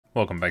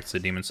Welcome back to the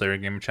Demon Slayer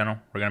Gaming Channel.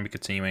 We're going to be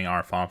continuing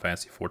our Final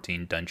Fantasy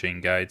XIV Dungeon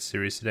Guide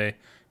series today,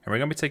 and we're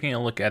going to be taking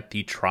a look at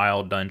the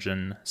trial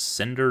dungeon,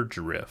 Cinder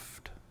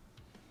Drift.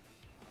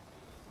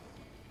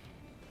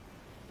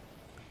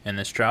 In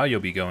this trial, you'll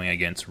be going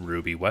against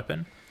Ruby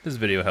Weapon. If this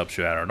video helps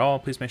you out at all,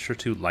 please make sure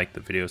to like the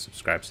video,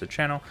 subscribe to the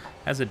channel,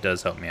 as it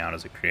does help me out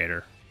as a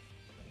creator.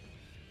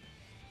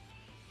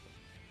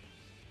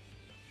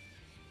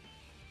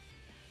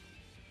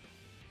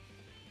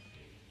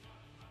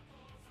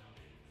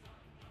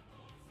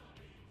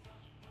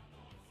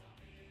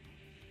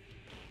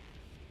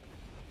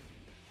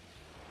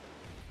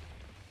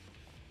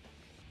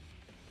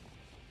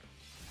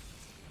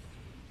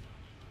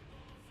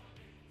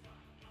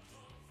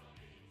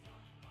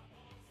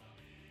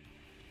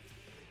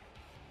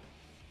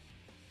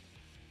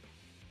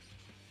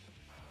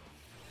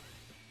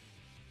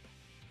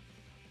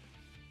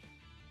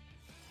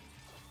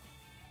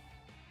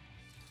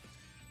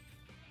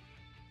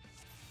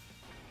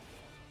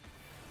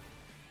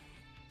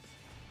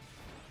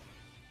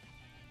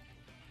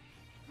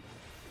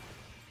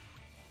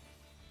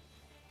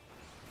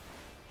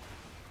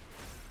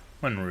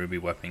 When Ruby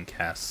Weapon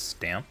casts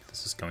Stamp,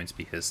 this is going to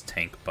be his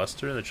tank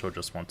buster that you'll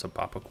just want to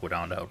pop a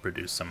cooldown to help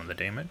reduce some of the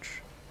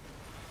damage.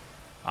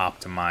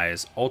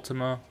 Optimize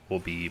Ultima will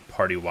be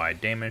party-wide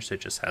damage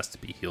that just has to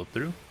be healed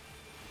through.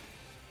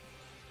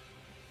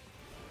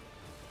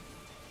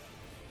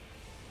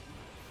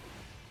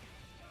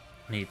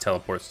 When he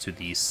teleports to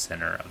the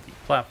center of the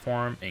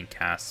platform and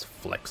casts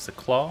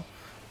Flexiclaw,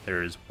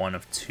 there is one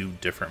of two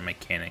different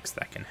mechanics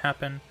that can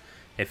happen.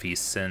 If he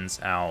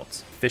sends out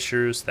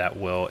fissures that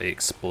will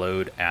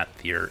explode at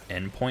their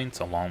endpoints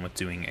along with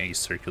doing a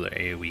circular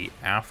AoE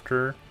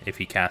after. If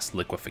he casts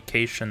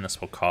liquefaction, this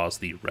will cause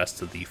the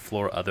rest of the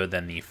floor other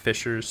than the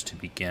fissures to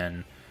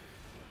begin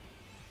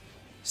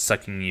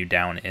sucking you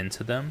down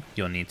into them.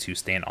 You'll need to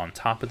stand on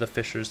top of the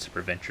fissures to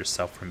prevent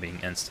yourself from being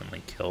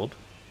instantly killed.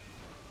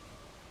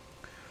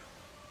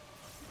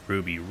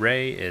 Ruby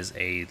Ray is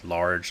a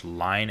large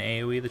line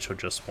AoE that you'll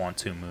just want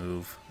to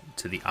move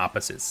to the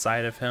opposite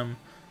side of him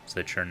so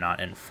that you're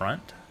not in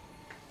front.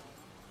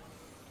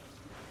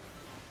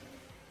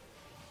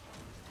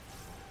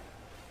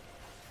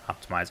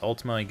 Optimize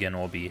Ultima again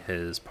will be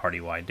his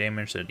party-wide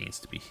damage that it needs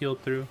to be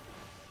healed through.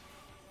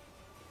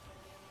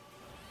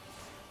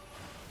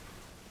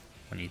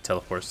 When he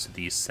teleports to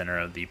the center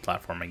of the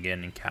platform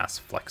again and casts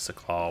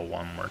Flexiclaw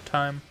one more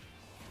time.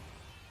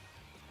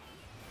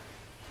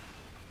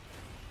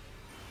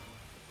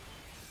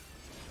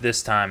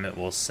 This time it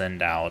will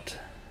send out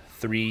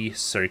 3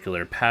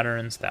 circular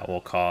patterns that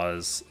will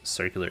cause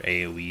circular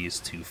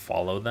AoEs to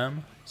follow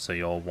them. So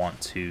you'll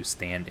want to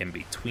stand in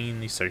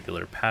between the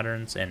circular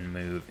patterns and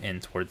move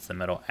in towards the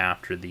middle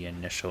after the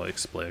initial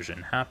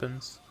explosion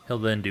happens. He'll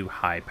then do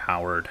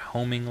high-powered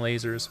homing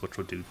lasers, which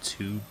will do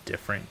 2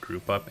 different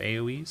group-up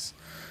AoEs.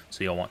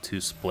 So you'll want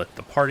to split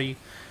the party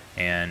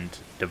and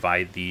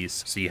divide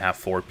these so you have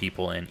 4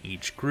 people in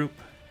each group.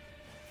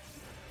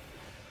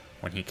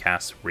 When he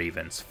casts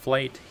Raven's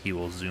Flight, he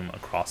will zoom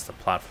across the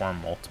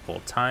platform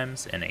multiple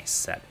times in a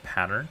set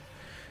pattern.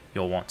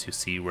 You'll want to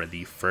see where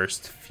the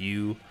first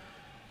few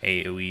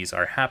AoEs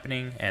are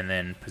happening and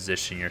then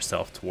position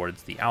yourself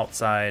towards the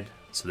outside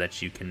so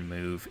that you can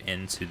move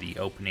into the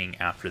opening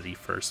after the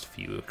first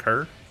few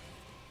occur.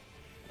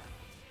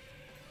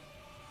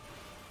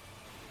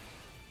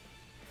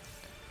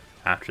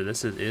 After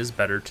this, it is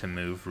better to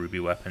move Ruby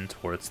Weapon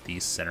towards the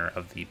center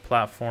of the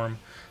platform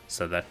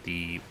so that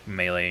the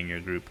melee in your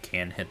group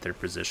can hit their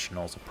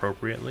positionals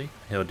appropriately.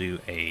 He'll do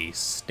a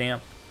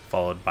stamp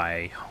followed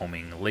by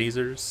homing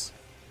lasers.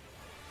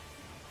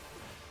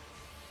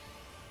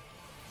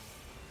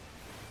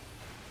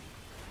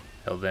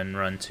 He'll then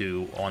run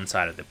to one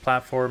side of the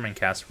platform and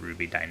cast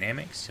Ruby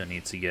Dynamics. You'll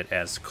need to get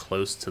as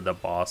close to the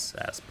boss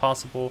as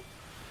possible.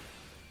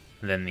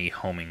 Then the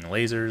homing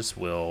lasers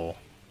will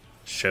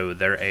show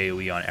their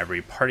AoE on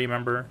every party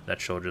member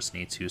that you'll just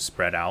need to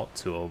spread out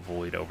to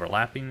avoid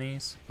overlapping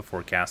these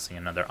before casting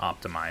another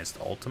optimized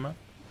Ultima.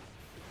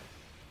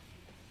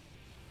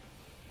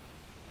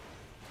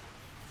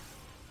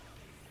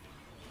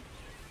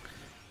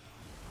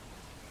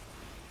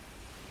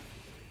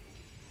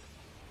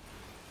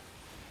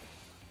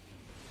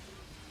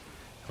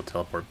 He'll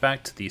teleport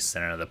back to the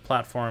center of the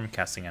platform,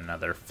 casting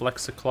another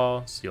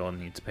Flexiclaw, so you'll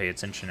need to pay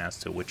attention as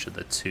to which of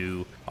the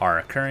 2 are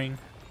occurring.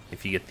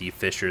 If you get the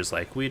fissures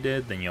like we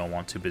did, then you'll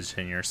want to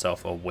position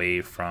yourself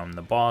away from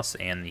the boss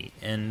and the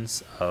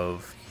ends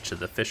of each of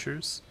the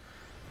fissures.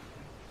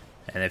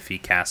 And if he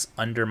casts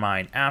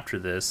Undermine after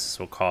this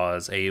will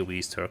cause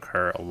AoEs to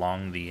occur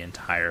along the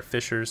entire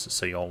fissures,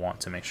 so you'll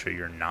want to make sure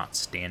you're not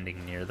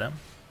standing near them.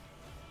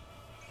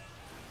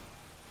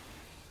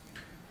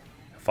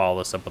 Follow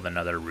this up with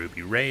another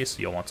Ruby Ray, so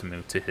you'll want to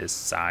move to his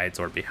sides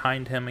or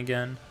behind him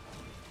again.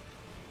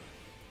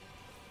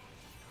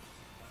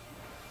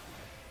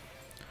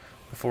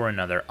 Before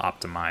another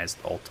optimized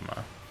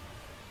Ultima.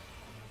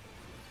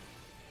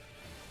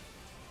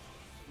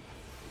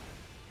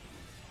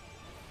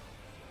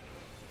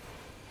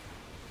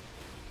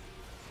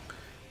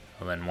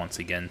 You'll then once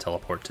again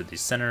teleport to the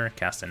center,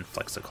 cast in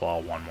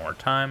Flexiclaw one more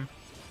time.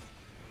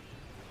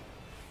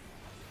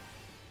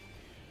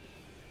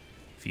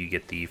 If you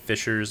get the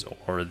fissures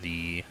or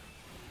the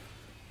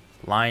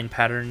line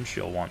patterns,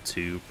 you'll want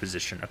to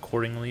position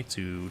accordingly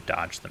to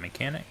dodge the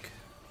mechanic.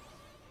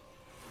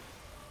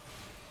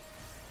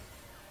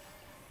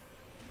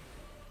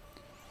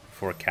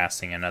 For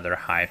casting another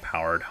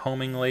high-powered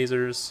homing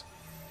lasers.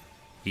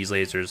 These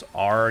lasers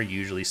are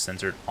usually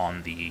centered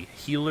on the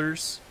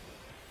healers.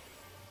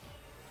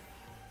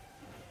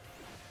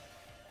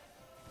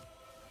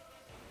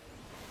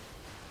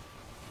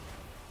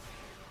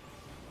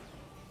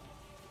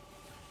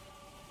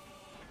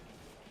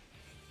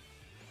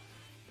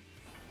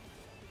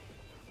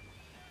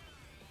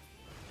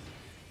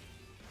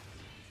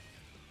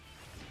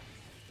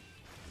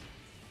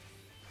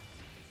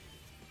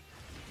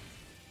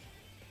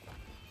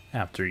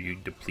 After you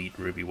deplete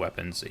Ruby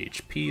Weapon's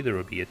HP, there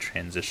will be a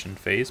transition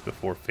phase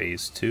before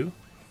phase 2.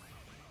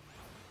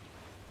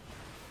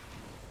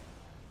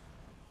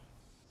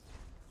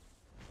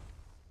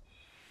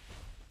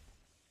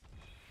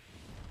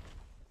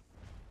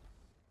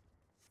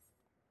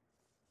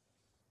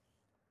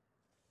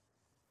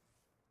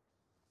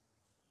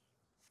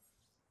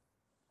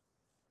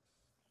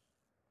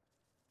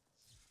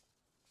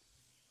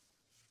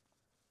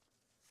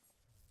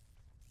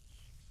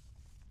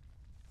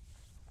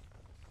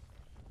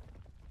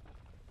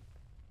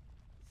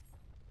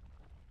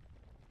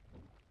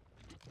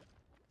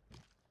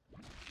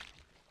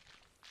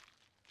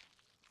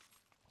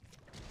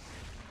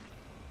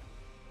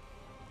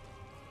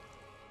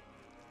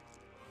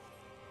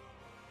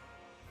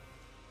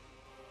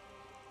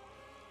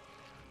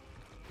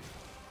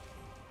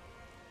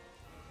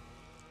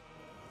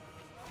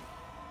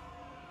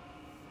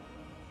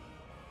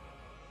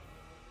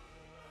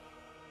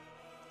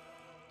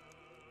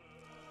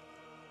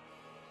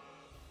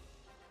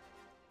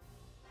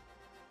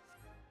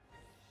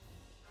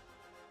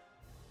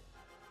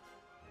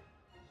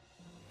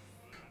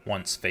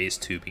 Once phase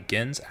 2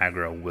 begins,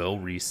 aggro will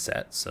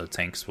reset, so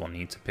tanks will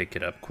need to pick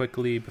it up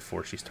quickly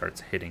before she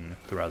starts hitting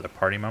through other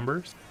party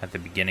members. At the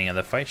beginning of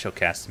the fight, she'll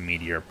cast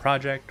Meteor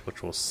Project,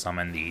 which will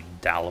summon the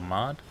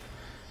Dalamod.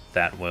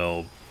 That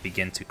will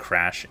begin to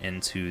crash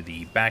into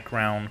the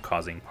background,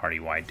 causing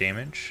party-wide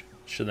damage.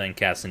 She'll then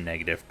cast a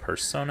negative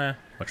Persona,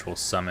 which will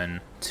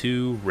summon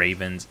 2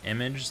 Raven's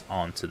images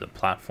onto the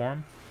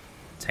platform.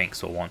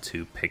 Tanks will want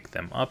to pick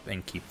them up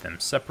and keep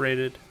them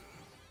separated.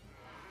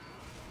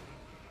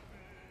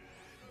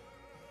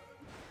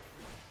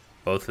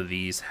 Both of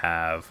these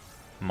have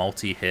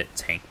multi-hit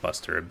tank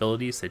buster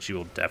abilities that you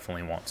will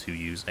definitely want to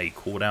use a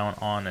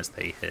cooldown on, as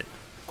they hit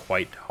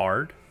quite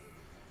hard.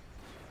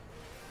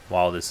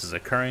 While this is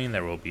occurring,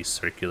 there will be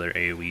circular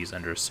AoEs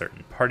under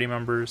certain party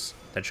members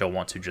that you'll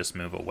want to just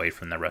move away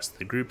from the rest of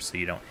the group so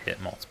you don't hit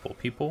multiple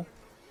people.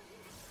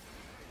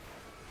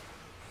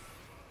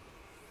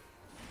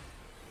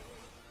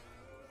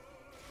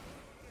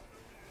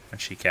 When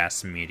she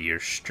casts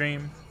Meteor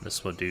Stream,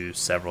 this will do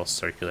several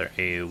circular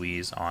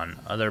AoEs on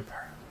other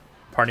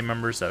party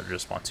members that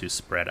just want to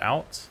spread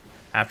out.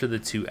 After the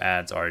 2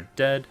 adds are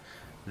dead,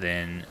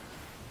 then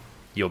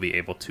you'll be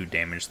able to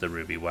damage the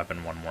Ruby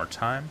Weapon one more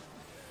time.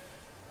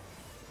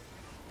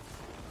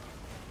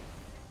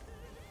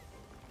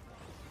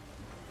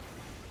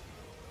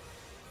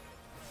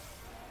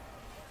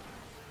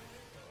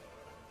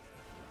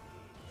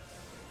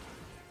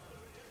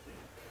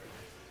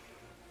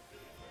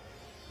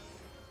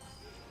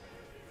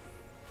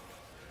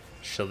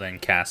 She'll then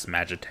cast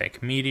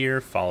Magitech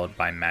Meteor, followed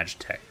by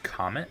Magitech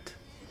Comet.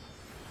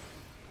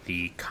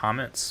 The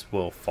comets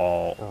will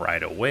fall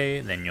right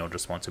away, then you'll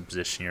just want to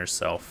position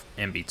yourself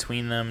in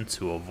between them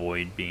to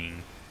avoid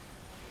being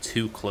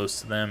too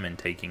close to them and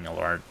taking a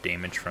large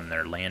damage from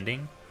their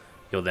landing.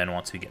 You'll then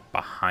want to get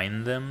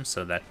behind them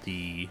so that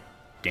the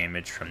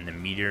damage from the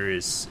meteor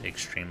is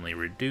extremely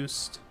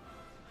reduced.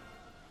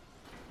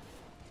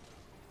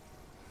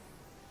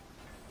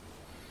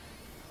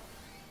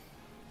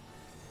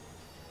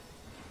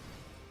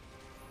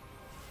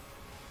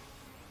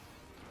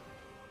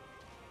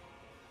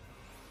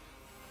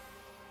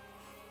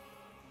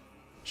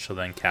 She'll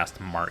then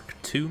cast Mark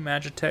II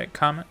Magitech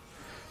Comet,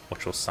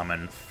 which will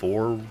summon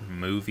 4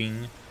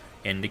 moving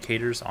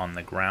indicators on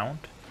the ground.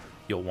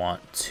 You'll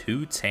want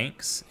 2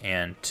 tanks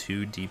and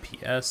 2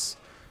 DPS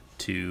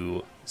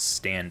to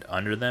stand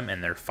under them in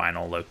their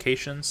final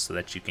locations so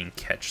that you can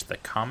catch the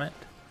comet.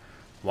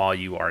 While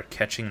you are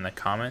catching the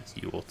comet,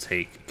 you will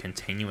take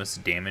continuous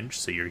damage,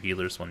 so your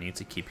healers will need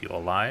to keep you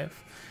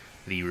alive.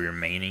 The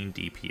remaining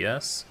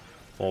DPS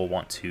will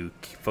want to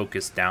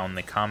focus down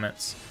the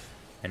comets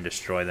and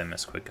destroy them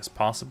as quick as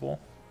possible.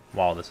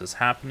 While this is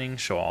happening,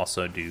 she'll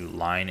also do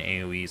line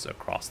AoEs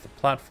across the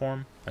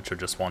platform that you'll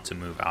just want to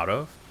move out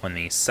of. When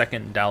the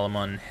second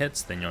Dalamon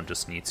hits, then you'll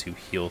just need to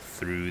heal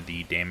through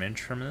the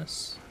damage from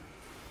this.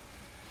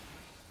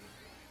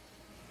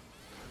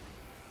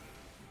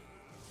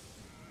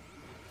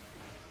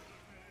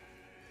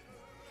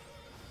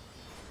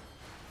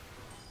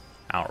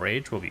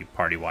 Outrage will be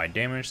party-wide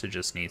damage that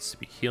just needs to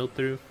be healed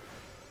through.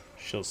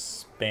 She'll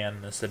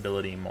spam this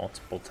ability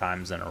multiple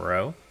times in a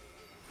row.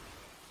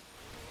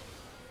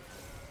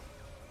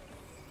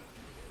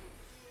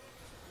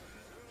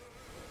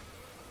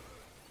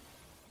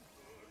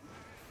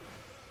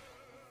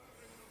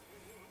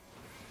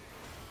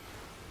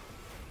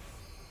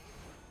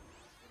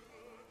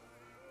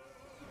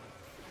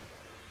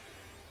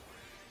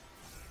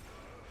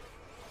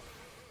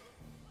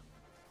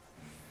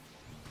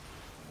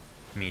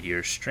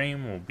 Meteor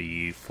Stream will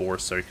be 4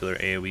 circular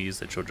AoEs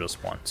that you'll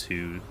just want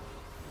to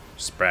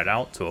spread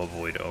out to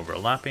avoid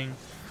overlapping.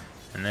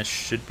 And this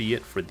should be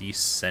it for the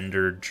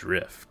Cinder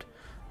Drift.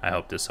 I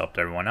hope this helped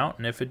everyone out,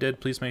 and if it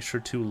did, please make sure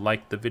to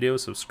like the video,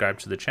 subscribe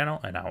to the channel,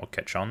 and I will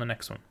catch you on the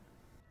next one.